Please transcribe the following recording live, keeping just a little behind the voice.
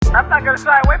I'm not going to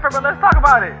shy away from it. Let's talk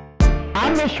about it.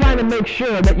 I'm just trying to make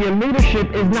sure that your leadership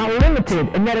is not limited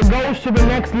and that it goes to the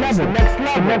next level,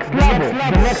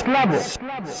 next level.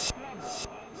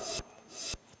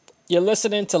 You're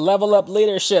listening to Level Up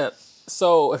Leadership.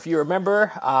 So if you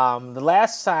remember, the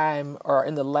last time or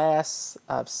in the last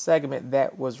segment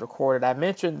that was recorded, I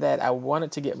mentioned that I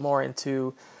wanted to get more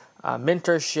into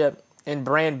mentorship and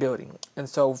brand building. And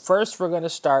so first we're going to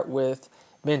start with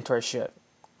mentorship.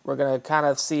 We're going to kind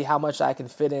of see how much I can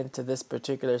fit into this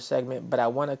particular segment, but I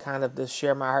want to kind of just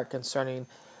share my heart concerning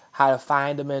how to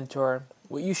find a mentor,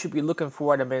 what you should be looking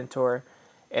for in a mentor,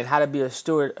 and how to be a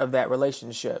steward of that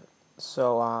relationship.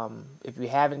 So if you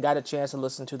haven't got a chance to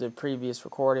listen to the previous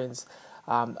recordings,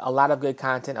 a lot of good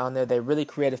content on there. They really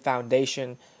create a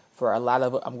foundation for a lot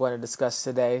of what I'm going to discuss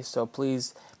today. So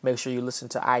please make sure you listen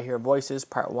to I Hear Voices,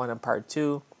 Part 1 and Part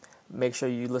 2. Make sure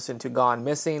you listen to Gone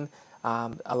Missing.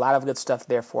 A lot of good stuff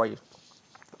there for you.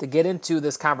 To get into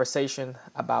this conversation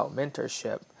about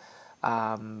mentorship.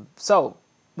 So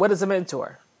what is a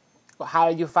mentor?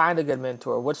 How do you find a good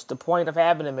mentor? What's the point of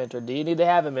having a mentor? Do you need to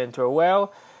have a mentor?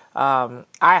 Well, I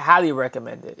highly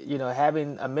recommend it. You know,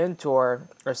 having a mentor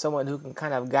or someone who can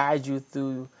kind of guide you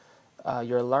through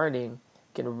your learning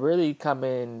can really come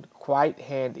in quite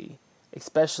handy,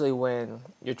 especially when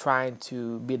you're trying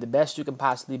to be the best you can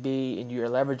possibly be and you're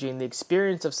leveraging the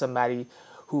experience of somebody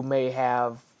who may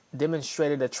have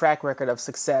demonstrated a track record of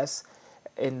success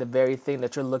in the very thing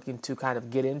that you're looking to kind of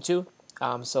get into.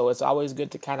 So it's always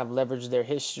good to kind of leverage their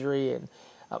history and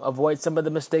avoid some of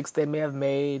the mistakes they may have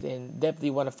made, and definitely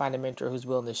want to find a mentor who's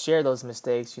willing to share those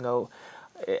mistakes. You know,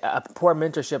 a poor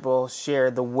mentorship will share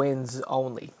the wins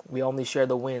only. We only share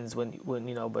the wins when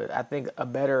you know, but I think a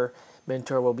better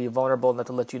mentor will be vulnerable enough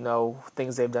to let you know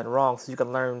things they've done wrong so you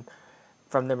can learn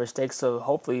from their mistakes, so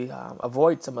hopefully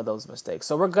avoid some of those mistakes.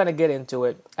 So we're going to get into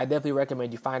it. I definitely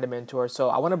recommend you find a mentor. So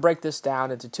I want to break this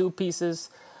down into two pieces.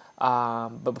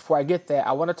 But before I get there,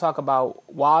 I want to talk about,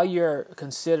 while you're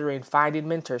considering finding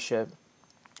mentorship,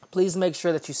 please make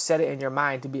sure that you set it in your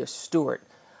mind to be a steward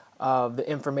of the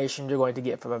information you're going to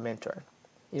get from a mentor.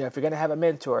 You know, if you're going to have a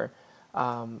mentor,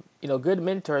 you know, good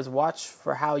mentors watch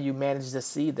for how you manage the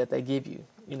seed that they give you.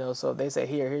 You know, so if they say,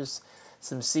 here's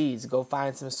some seeds, go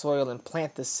find some soil and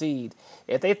plant the seed.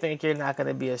 If they think you're not going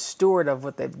to be a steward of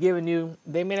what they've given you,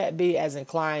 they may not be as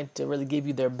inclined to really give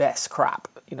you their best crop.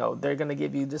 You know, they're going to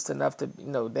give you just enough to, you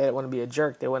know, they don't want to be a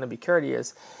jerk. They want to be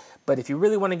courteous. But if you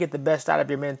really want to get the best out of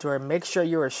your mentor, make sure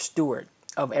you're a steward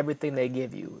of everything they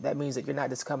give you. That means that you're not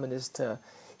just coming just to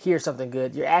hear something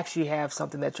good. You actually have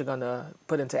something that you're going to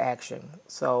put into action.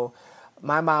 So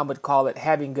my mom would call it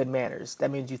having good manners. That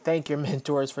means you thank your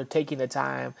mentors for taking the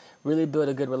time, really build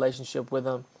a good relationship with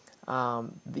them.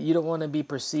 You don't want to be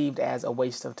perceived as a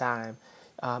waste of time.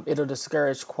 It'll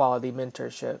discourage quality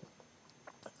mentorship.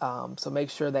 So make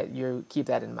sure that you keep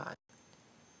that in mind.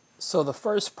 So the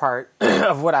first part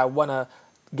of what I want to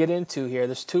get into here,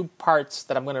 there's two parts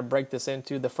that I'm going to break this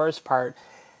into. The first part,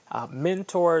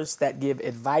 mentors that give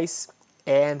advice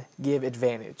and give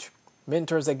advantage.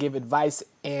 Mentors that give advice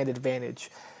and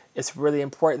advantage. It's really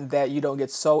important that you don't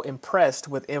get so impressed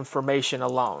with information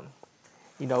alone.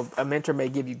 You know, a mentor may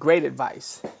give you great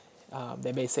advice.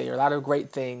 They may say a lot of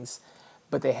great things,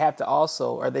 but they have to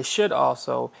also, or they should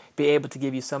also, be able to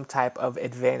give you some type of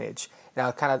advantage.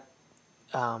 Now,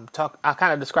 I'll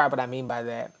kind of describe what I mean by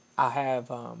that. I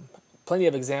have plenty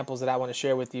of examples that I want to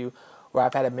share with you where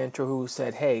I've had a mentor who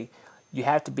said, hey, you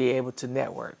have to be able to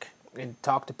network and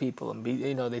talk to people, and be,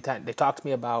 you know, they talk to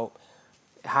me about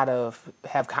how to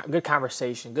have good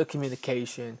conversation, good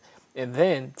communication, and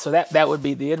then so that would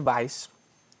be the advice.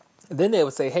 And then they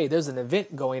would say, hey, there's an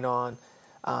event going on.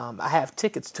 I have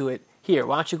tickets to it. Here,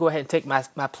 why don't you go ahead and take my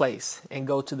place and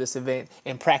go to this event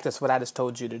and practice what I just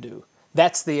told you to do.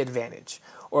 That's the advantage.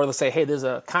 Or they'll say, hey, there's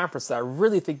a conference that I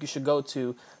really think you should go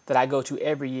to that I go to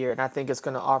every year, and I think it's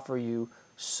going to offer you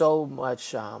so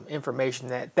much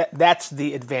information that's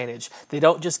the advantage. They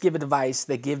don't just give advice,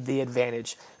 they give the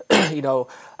advantage. You know,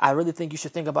 I really think you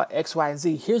should think about X, Y, and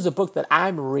Z. Here's a book that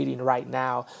I'm reading right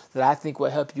now that I think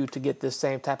will help you to get this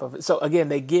same type of... So again,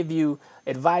 they give you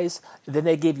advice, then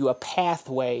they give you a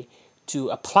pathway to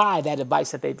apply that advice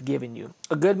that they've given you.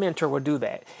 A good mentor will do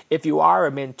that. If you are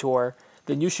a mentor,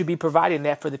 then you should be providing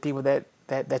that for the people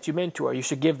that you mentor. You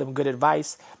should give them good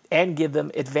advice and give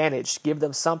them advantage. Give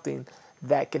them something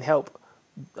that can help,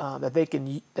 that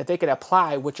they can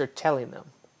apply what you're telling them.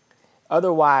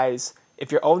 Otherwise,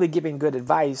 if you're only giving good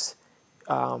advice,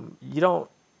 you don't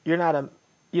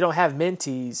have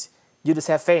mentees. You just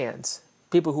have fans,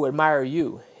 people who admire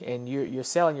you, and you're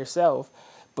selling yourself.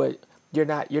 But you're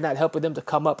not helping them to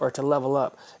come up or to level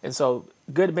up. And so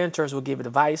good mentors will give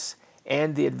advice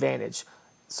and the advantage.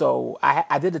 So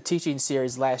I did a teaching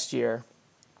series last year.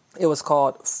 It was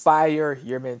called Fire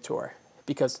Your Mentor,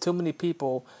 because too many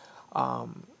people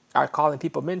are calling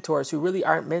people mentors who really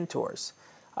aren't mentors.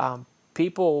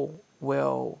 People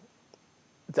will,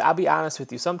 I'll be honest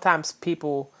with you, sometimes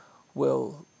people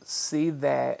will see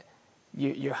that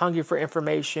you're hungry for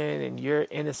information and you're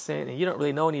innocent and you don't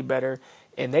really know any better,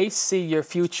 and they see your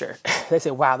future. They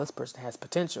say, wow, this person has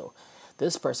potential.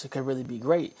 This person could really be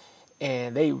great.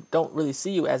 And they don't really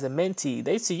see you as a mentee.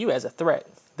 They see you as a threat.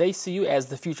 They see you as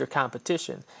the future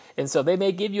competition. And so they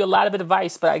may give you a lot of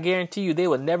advice, but I guarantee you they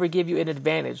will never give you an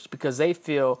advantage, because they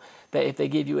feel that if they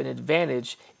give you an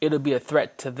advantage, it'll be a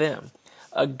threat to them.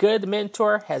 A good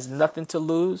mentor has nothing to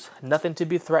lose, nothing to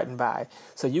be threatened by.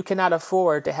 So you cannot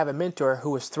afford to have a mentor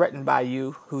who is threatened by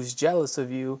you, who's jealous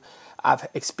of you. I've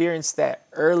experienced that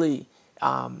early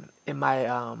in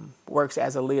my works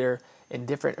as a leader in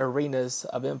different arenas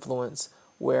of influence,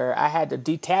 where I had to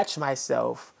detach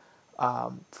myself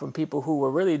from people who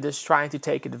were really just trying to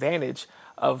take advantage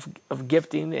of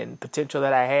gifting and potential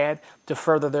that I had to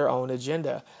further their own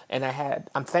agenda. And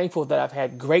I'm thankful that I've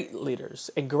had great leaders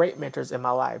and great mentors in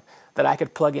my life that I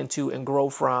could plug into and grow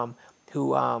from,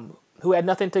 who had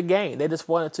nothing to gain. They just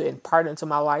wanted to impart into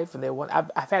my life, and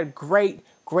I've had great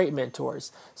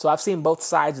mentors. So I've seen both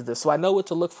sides of this. So I know what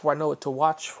to look for. I know what to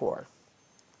watch for.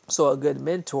 So a good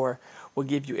mentor will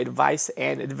give you advice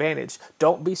and advantage.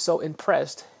 Don't be so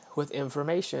impressed with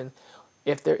information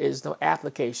if there is no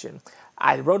application.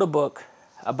 I wrote a book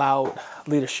about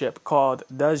leadership called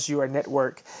Does Your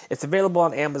Network? It's available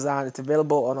on Amazon. It's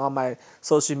available on all my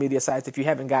social media sites. If you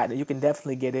haven't gotten it, you can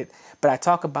definitely get it. But I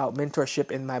talk about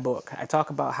mentorship in my book. I talk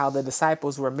about how the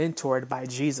disciples were mentored by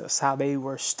Jesus, how they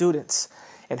were students,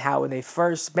 and how when they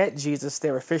first met Jesus,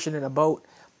 they were fishing in a boat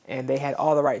and they had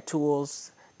all the right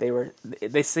tools.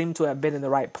 They seemed to have been in the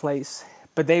right place,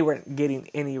 but they weren't getting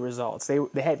any results.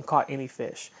 They hadn't caught any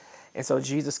fish. And so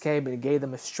Jesus came and gave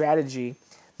them a strategy.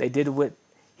 They did what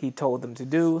he told them to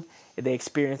do. They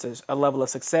experienced a level of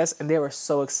success, and they were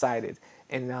so excited.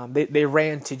 And they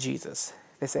ran to Jesus.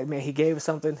 They said, man, he gave us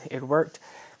something. It worked.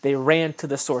 They ran to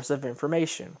the source of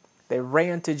information. They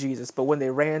ran to Jesus. But when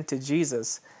they ran to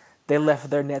Jesus, they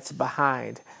left their nets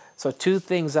behind. So two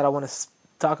things that I want to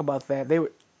talk about that.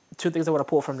 Two things I want to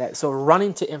pull from that. So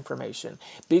running to information.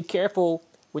 Be careful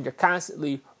when you're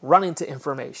constantly running to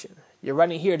information. You're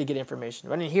running here to get information,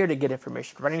 running here to get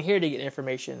information, running here to get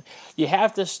information. You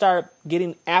have to start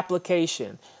getting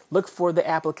application. Look for the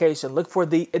application. Look for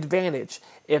the advantage.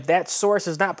 If that source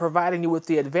is not providing you with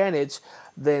the advantage,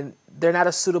 then they're not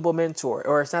a suitable mentor,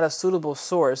 or it's not a suitable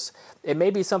source. It may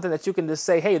be something that you can just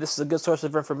say, hey, this is a good source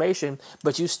of information,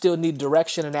 but you still need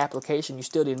direction and application. You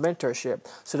still need mentorship.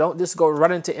 So don't just go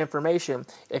running to information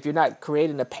if you're not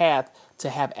creating a path to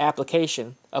have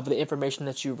application of the information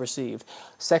that you've received.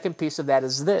 Second piece of that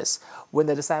is this. When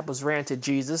the disciples ran to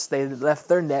Jesus, they left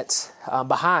their nets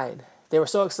behind. They were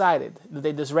so excited that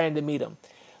they just ran to meet him.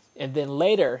 And then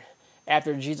later,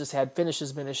 after Jesus had finished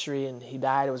his ministry and he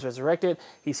died and was resurrected,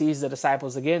 he sees the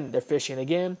disciples again. They're fishing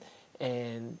again.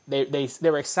 And they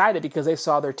were excited because they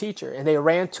saw their teacher. And they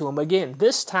ran to him again.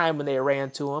 This time when they ran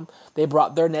to him, they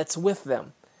brought their nets with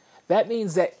them. That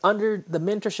means that under the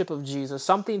mentorship of Jesus,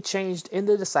 something changed in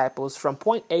the disciples from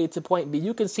point A to point B.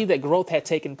 You can see that growth had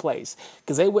taken place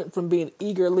because they went from being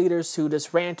eager leaders who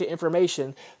just ran to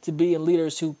information to being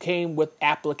leaders who came with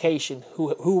application,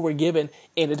 who were given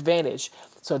an advantage.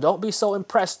 So don't be so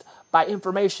impressed by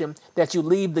information that you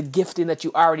leave the gifting that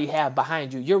you already have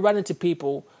behind you. You're running to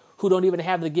people who don't even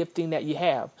have the gifting that you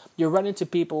have. You're running to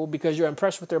people because you're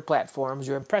impressed with their platforms,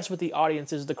 you're impressed with the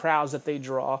audiences, the crowds that they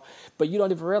draw, but you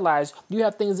don't even realize you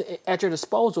have things at your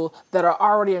disposal that are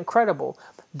already incredible.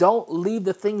 Don't leave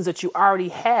the things that you already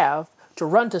have to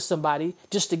run to somebody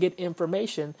just to get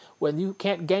information when you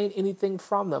can't gain anything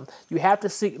from them. You have to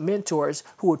seek mentors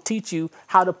who will teach you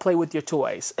how to play with your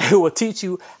toys, who will teach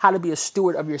you how to be a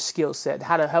steward of your skill set,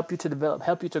 how to help you to develop,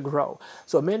 help you to grow.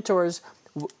 So mentors,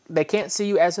 they can't see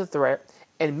you as a threat,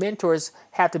 and mentors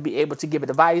have to be able to give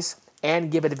advice and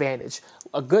give advantage.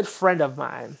 A good friend of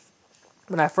mine,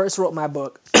 when I first wrote my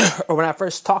book, or when I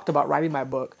first talked about writing my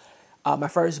book, my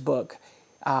first book,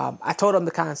 I told him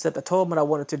the concept, I told him what I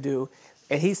wanted to do,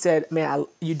 and he said, man,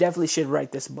 you definitely should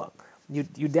write this book. You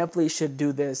definitely should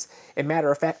do this. As a matter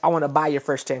of fact, I want to buy your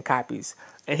first 10 copies.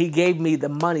 And he gave me the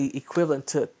money equivalent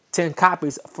to 10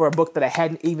 copies for a book that I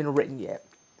hadn't even written yet.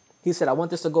 He said, I want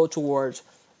this to go towards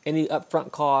any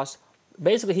upfront cost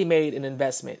Basically, he made an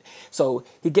investment. So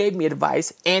he gave me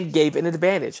advice and gave an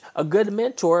advantage. A good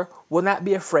mentor will not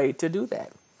be afraid to do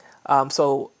that.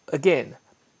 So again,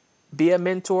 be a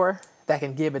mentor that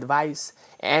can give advice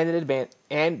and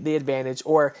the advantage.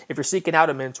 Or if you're seeking out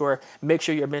a mentor, make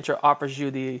sure your mentor offers you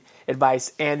the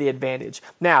advice and the advantage.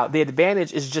 Now, the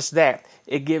advantage is just that.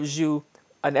 It gives you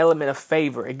an element of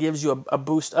favor. It gives you a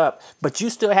boost up, but you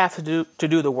still have to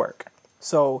do the work.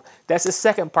 So that's the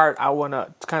second part I want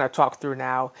to kind of talk through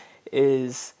now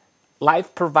is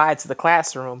life provides the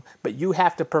classroom, but you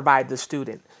have to provide the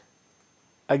student.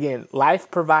 Again, life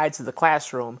provides the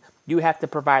classroom. You have to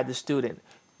provide the student.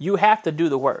 You have to do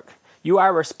the work. You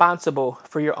are responsible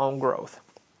for your own growth.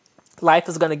 Life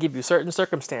is going to give you certain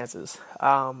circumstances,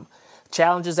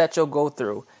 challenges that you'll go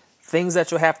through, things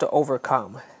that you'll have to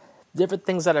overcome, different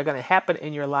things that are going to happen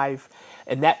in your life.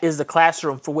 And that is the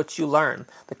classroom for which you learn,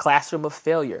 the classroom of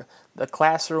failure, the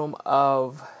classroom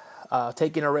of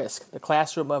taking a risk, the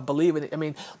classroom of believing. I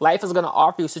mean, life is going to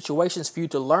offer you situations for you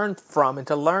to learn from and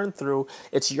to learn through.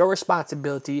 It's your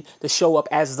responsibility to show up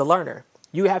as the learner.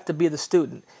 You have to be the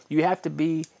student. You have to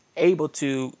be able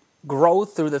to grow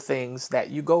through the things that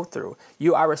you go through.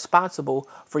 You are responsible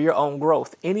for your own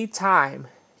growth. Anytime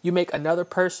you make another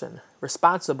person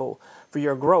responsible for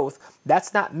your growth,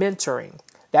 that's not mentoring.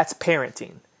 That's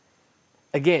parenting.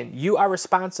 Again, you are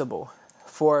responsible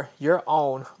for your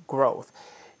own growth.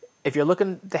 If you're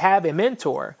looking to have a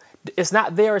mentor, it's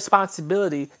not their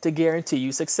responsibility to guarantee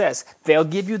you success. They'll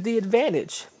give you the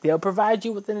advantage. They'll provide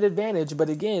you with an advantage. But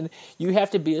again, you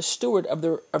have to be a steward of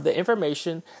the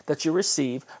information that you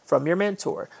receive from your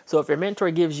mentor. So if your mentor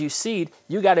gives you seed,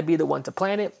 you got to be the one to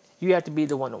plant it. You have to be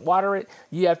the one to water it.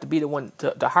 You have to be the one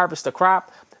to harvest the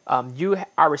crop. You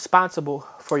are responsible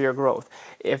for your growth.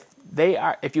 If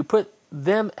you put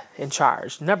them in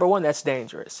charge, number one, that's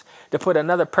dangerous. To put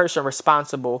another person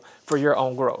responsible for your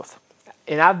own growth.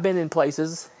 And I've been in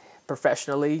places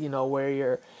professionally,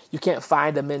 where you can't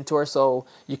find a mentor, so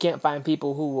you can't find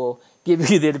people who will give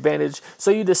you the advantage. So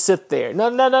you just sit there.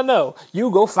 No. You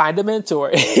go find a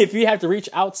mentor. If you have to reach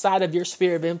outside of your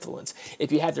sphere of influence,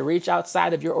 if you have to reach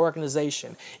outside of your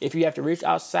organization, if you have to reach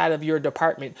outside of your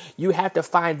department, you have to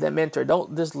find the mentor.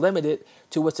 Don't just limit it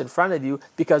to what's in front of you,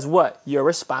 because you're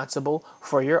responsible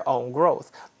for your own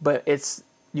growth. But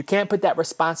you can't put that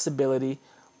responsibility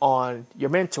on your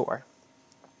mentor,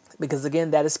 because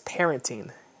again, that is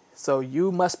parenting. So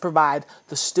you must provide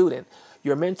the student.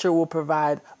 Your mentor will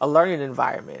provide a learning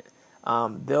environment.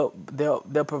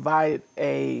 They'll provide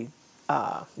an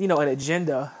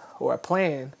agenda or a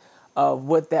plan of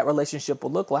what that relationship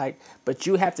will look like. But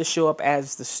you have to show up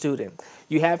as the student.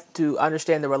 You have to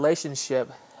understand the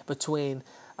relationship between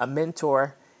a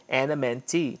mentor and a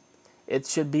mentee. It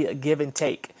should be a give and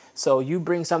take. So you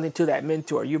bring something to that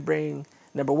mentor. You bring,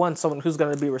 number one, someone who's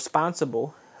going to be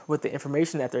responsible with the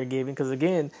information that they're giving. Because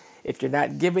again, if you're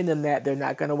not giving them that, they're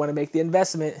not going to want to make the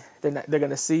investment. They're going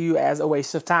to see you as a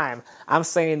waste of time. I'm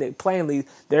saying it plainly.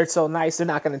 They're so nice, they're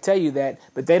not going to tell you that,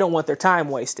 but they don't want their time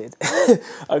wasted.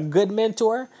 A good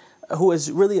mentor, who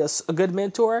is really a good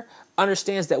mentor,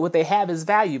 understands that what they have is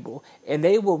valuable, and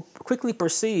they will quickly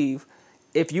perceive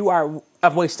if you are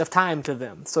a waste of time to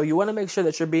them. So you want to make sure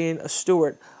that you're being a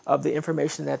steward of the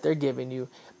information that they're giving you.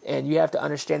 And you have to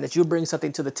understand that you bring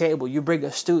something to the table. You bring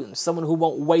a student, someone who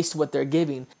won't waste what they're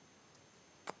giving.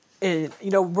 And,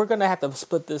 we're going to have to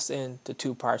split this into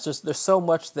two parts. There's so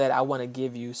much that I want to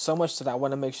give you, so much that I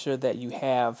want to make sure that you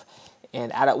have,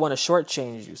 and I don't want to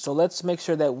shortchange you. So let's make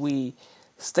sure that we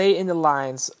stay in the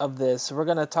lines of this. We're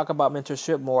going to talk about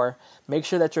mentorship more. Make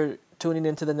sure that you're tuning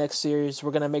into the next series.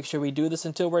 We're going to make sure we do this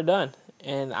until we're done.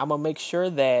 And I'm going to make sure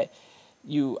that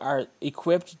you are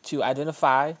equipped to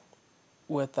identify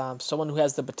with someone who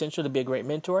has the potential to be a great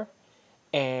mentor.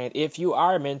 And if you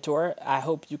are a mentor, I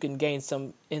hope you can gain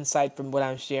some insight from what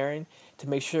I'm sharing to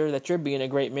make sure that you're being a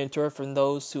great mentor from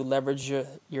those who leverage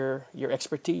your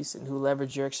expertise and who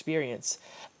leverage your experience.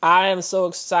 I am so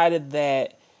excited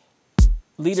that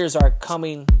leaders are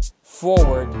coming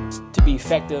forward to be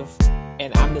effective,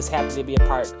 and I'm just happy to be a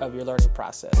part of your learning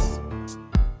process.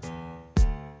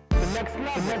 The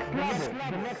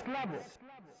next level.